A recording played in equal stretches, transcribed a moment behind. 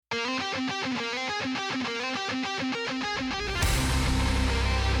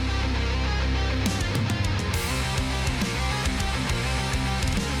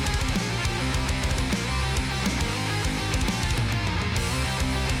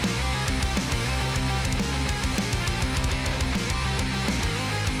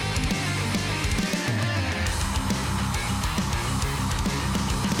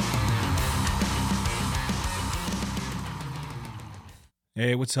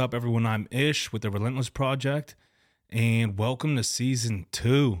Hey, what's up, everyone? I'm Ish with the Relentless Project, and welcome to Season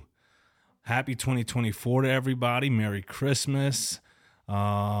 2. Happy 2024 to everybody. Merry Christmas.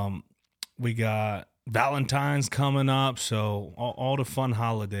 We got Valentine's coming up, so all the fun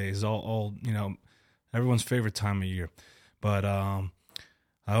holidays, all everyone's favorite time of year. But I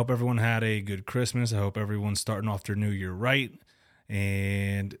hope everyone had a good Christmas. I hope everyone's starting off their new year right.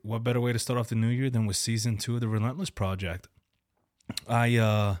 And what better way to start off the new year than with Season 2 of the Relentless Project?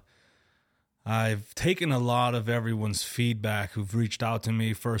 I've taken a lot of everyone's feedback who've reached out to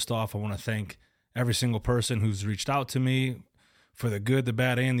me. First off, I want to thank every single person who's reached out to me for the good, the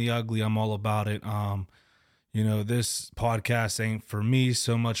bad, and the ugly. I'm all about it. This podcast ain't for me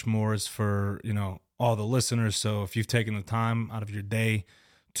so much more is for, all the listeners. So if you've taken the time out of your day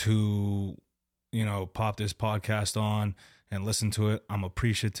to, pop this podcast on and listen to it, I'm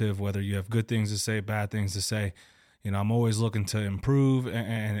appreciative, whether you have good things to say, bad things to say. I'm always looking to improve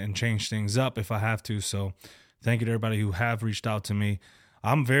and change things up if I have to. So thank you to everybody who have reached out to me.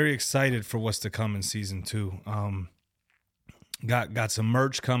 I'm very excited for what's to come in Season 2. Got some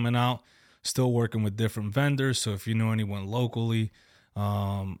merch coming out, still working with different vendors. So if you know anyone locally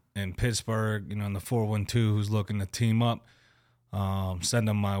in Pittsburgh, in the 412 who's looking to team up, send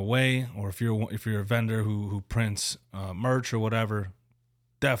them my way. Or if you're a vendor who prints merch or whatever,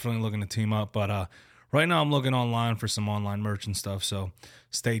 definitely looking to team up. But right now, I'm looking online for some online merch and stuff, so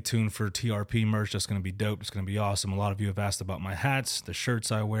stay tuned for TRP merch. That's going to be dope. It's going to be awesome. A lot of you have asked about my hats, the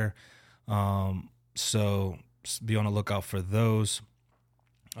shirts I wear, so be on the lookout for those.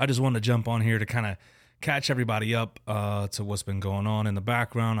 I just wanted to jump on here to kind of catch everybody up to what's been going on in the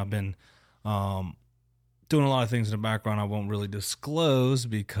background. I've been doing a lot of things in the background I won't really disclose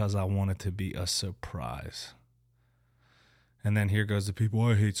because I want it to be a surprise. And then here goes the people,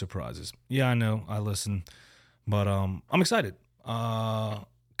 I hate surprises. Yeah, I know, I listen. But I'm excited.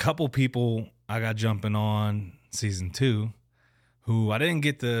 Couple people I got jumping on Season 2 who I didn't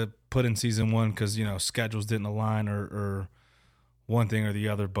get to put in Season 1 because, schedules didn't align or one thing or the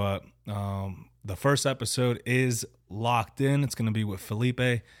other. But the first episode is locked in. It's going to be with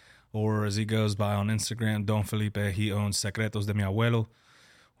Felipe, or as he goes by on Instagram, Don Felipe. He owns Secretos de mi Abuelo,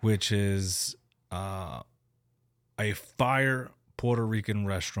 which is a fire Puerto Rican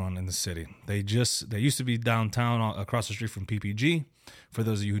restaurant in the city. They used to be downtown across the street from PPG, for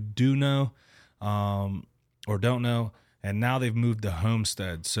those of you who do know or don't know, and now they've moved to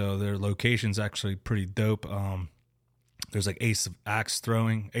Homestead, so their location's actually pretty dope. There's like Ace Axe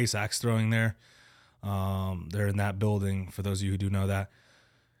Throwing there. They're in that building, for those of you who do know that,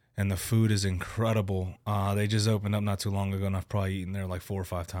 and the food is incredible. They just opened up not too long ago, and I've probably eaten there like 4 or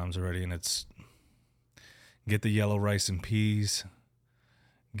 5 times already, and it's get the yellow rice and peas.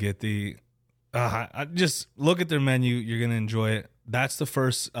 Get the... just look at their menu. You're going to enjoy it. That's the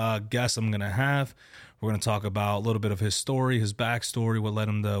first guest I'm going to have. We're going to talk about a little bit of his story, his backstory, what led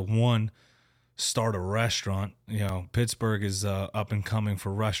him to, start a restaurant. Pittsburgh is up and coming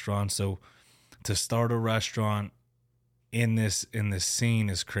for restaurants. So to start a restaurant in this scene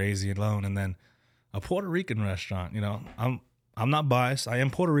is crazy alone. And then a Puerto Rican restaurant, I'm not biased. I am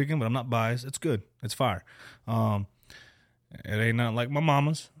Puerto Rican, but I'm not biased. It's good. It's fire. It ain't not like my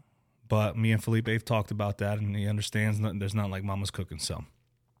mama's, but me and Felipe have talked about that, and he understands there's not like mama's cooking. So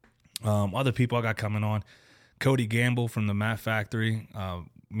other people I got coming on, Cody Gamble from the Mat Factory.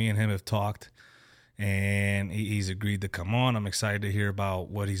 Me and him have talked, and he's agreed to come on. I'm excited to hear about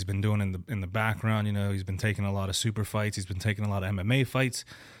what he's been doing in the background. He's been taking a lot of super fights. He's been taking a lot of MMA fights.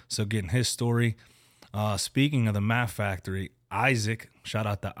 So getting his story. Speaking of the Mat Factory, Isaac, shout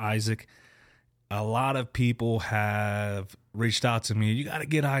out to Isaac. A lot of people have reached out to me. You got to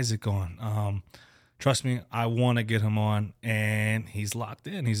get Isaac on. Trust me, I want to get him on, and he's locked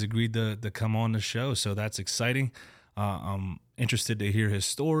in. He's agreed to come on the show, so that's exciting. I'm interested to hear his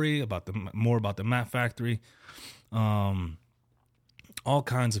story more about the Mat Factory. All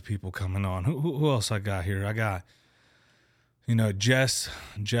kinds of people coming on. Who else I got here? I got Jess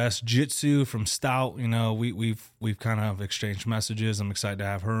Jitsu from Stout. We've kind of exchanged messages. I'm excited to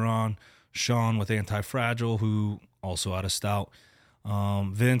have her on. Sean with Anti-Fragile, who also out of Stout.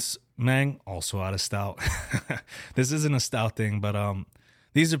 Vince Meng, also out of Stout. This isn't a Stout thing, but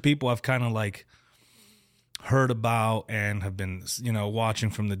these are people I've kind of like heard about and have been, watching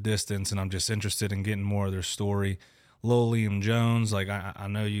from the distance, and I'm just interested in getting more of their story. Lil Liam Jones, like I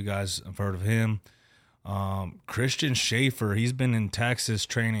know you guys have heard of him. Christian Schaefer, he's been in Texas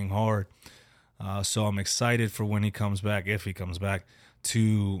training hard. So I'm excited for when he comes back, if he comes back,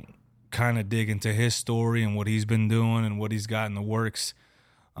 to kind of dig into his story and what he's been doing and what he's got in the works.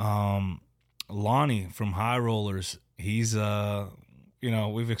 Lonnie from High Rollers, he's,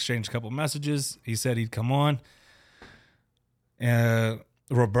 we've exchanged a couple messages. He said he'd come on.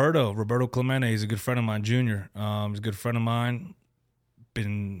 Roberto Clemente, he's a good friend of mine, Junior. He's a good friend of mine.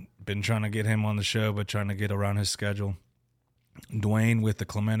 Been trying to get him on the show, but trying to get around his schedule. Dwayne with the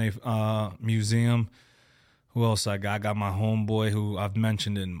Clemente Museum. Who else I got? I got my homeboy who I've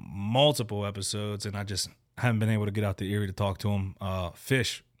mentioned in multiple episodes, and I just haven't been able to get out the Erie to talk to him.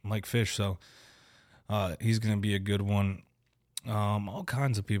 Mike Fish. So he's going to be a good one. All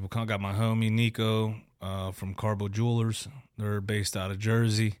kinds of people. I got my homie Nico from Carbo Jewelers. They're based out of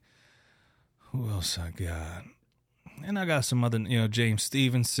Jersey. Who else I got? And I got some other, James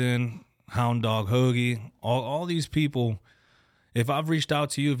Stevenson, Hound Dog Hoagie, all these people. If I've reached out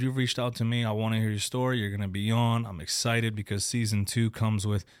to you, if you've reached out to me, I want to hear your story. You're going to be on. I'm excited because season 2 comes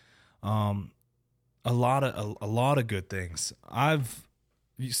with a lot of good things.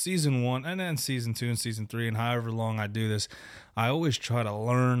 Season 1 and then season 2 and season 3 and however long I do this, I always try to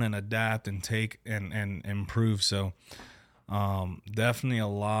learn and adapt and take and improve. So definitely a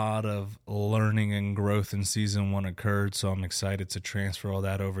lot of learning and growth in season 1 occurred. So I'm excited to transfer all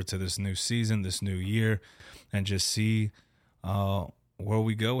that over to this new season, this new year, and just see where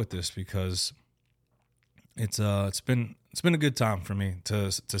we go with this, because it's been a good time for me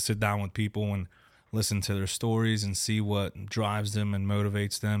to sit down with people and listen to their stories and see what drives them and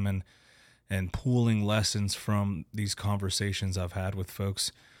motivates them, and pooling lessons from these conversations I've had with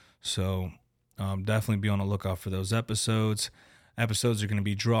folks. So definitely be on the lookout for those episodes. Episodes are going to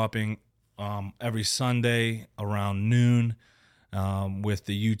be dropping every Sunday around noon, with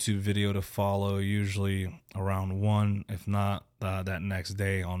the YouTube video to follow, usually around 1, if not that next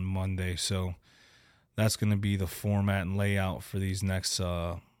day on Monday. So that's going to be the format and layout for these next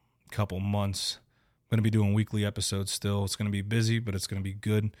couple months. I'm going to be doing weekly episodes still. It's going to be busy, but it's going to be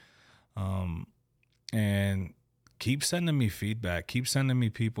good. And keep sending me feedback. Keep sending me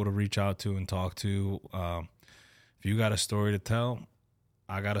people to reach out to and talk to. If you got a story to tell,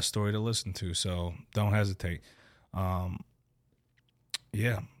 I got a story to listen to. So don't hesitate.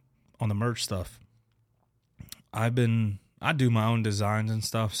 Yeah, on the merch stuff, I do my own designs and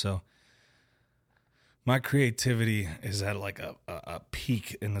stuff, so my creativity is at like a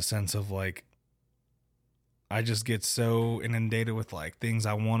peak, in the sense of like, I just get so inundated with like things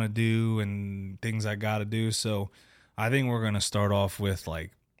I want to do and things I got to do. So I think we're going to start off with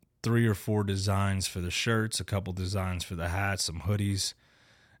like 3 or 4 designs for the shirts, a couple designs for the hats, some hoodies,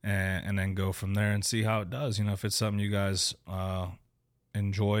 and then go from there and see how it does. If it's something you guys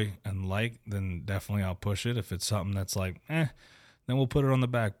enjoy and like, then definitely I'll push it. If it's something that's like, then we'll put it on the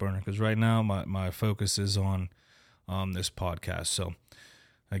back burner, because right now my focus is on this podcast. So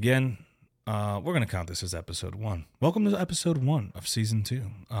again, we're going to count this as episode 1. Welcome to episode 1 of season 2.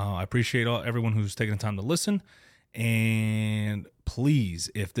 I appreciate everyone who's taken the time to listen, and please,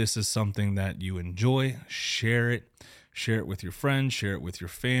 if this is something that you enjoy, share it with your friends, share it with your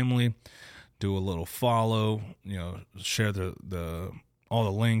family, do a little follow, share all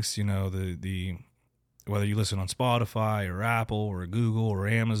the links, the whether you listen on Spotify or Apple or Google or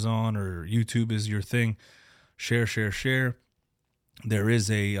Amazon or YouTube is your thing, share. There is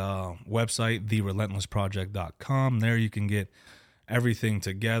a website, therelentlessproject.com. There you can get everything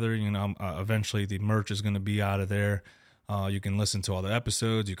together. Eventually the merch is going to be out of there. You can listen to all the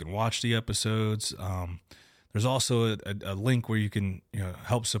episodes. You can watch the episodes. There's also a link where you can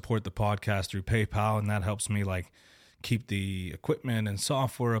help support the podcast through PayPal, and that helps me like keep the equipment and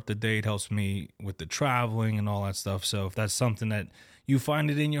software up to date, helps me with the traveling and all that stuff. So if that's something that you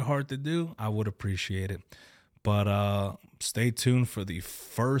find it in your heart to do, I would appreciate it. But stay tuned for the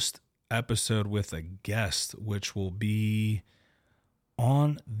first episode with a guest, which will be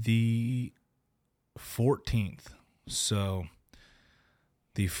on the 14th. So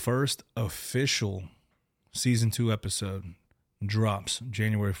the first official season 2 episode drops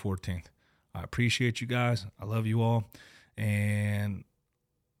January 14th. I appreciate you guys. I love you all. And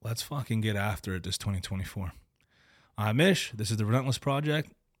let's fucking get after it this 2024. I'm Ish. This is The Relentless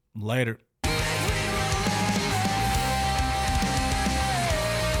Project. Later.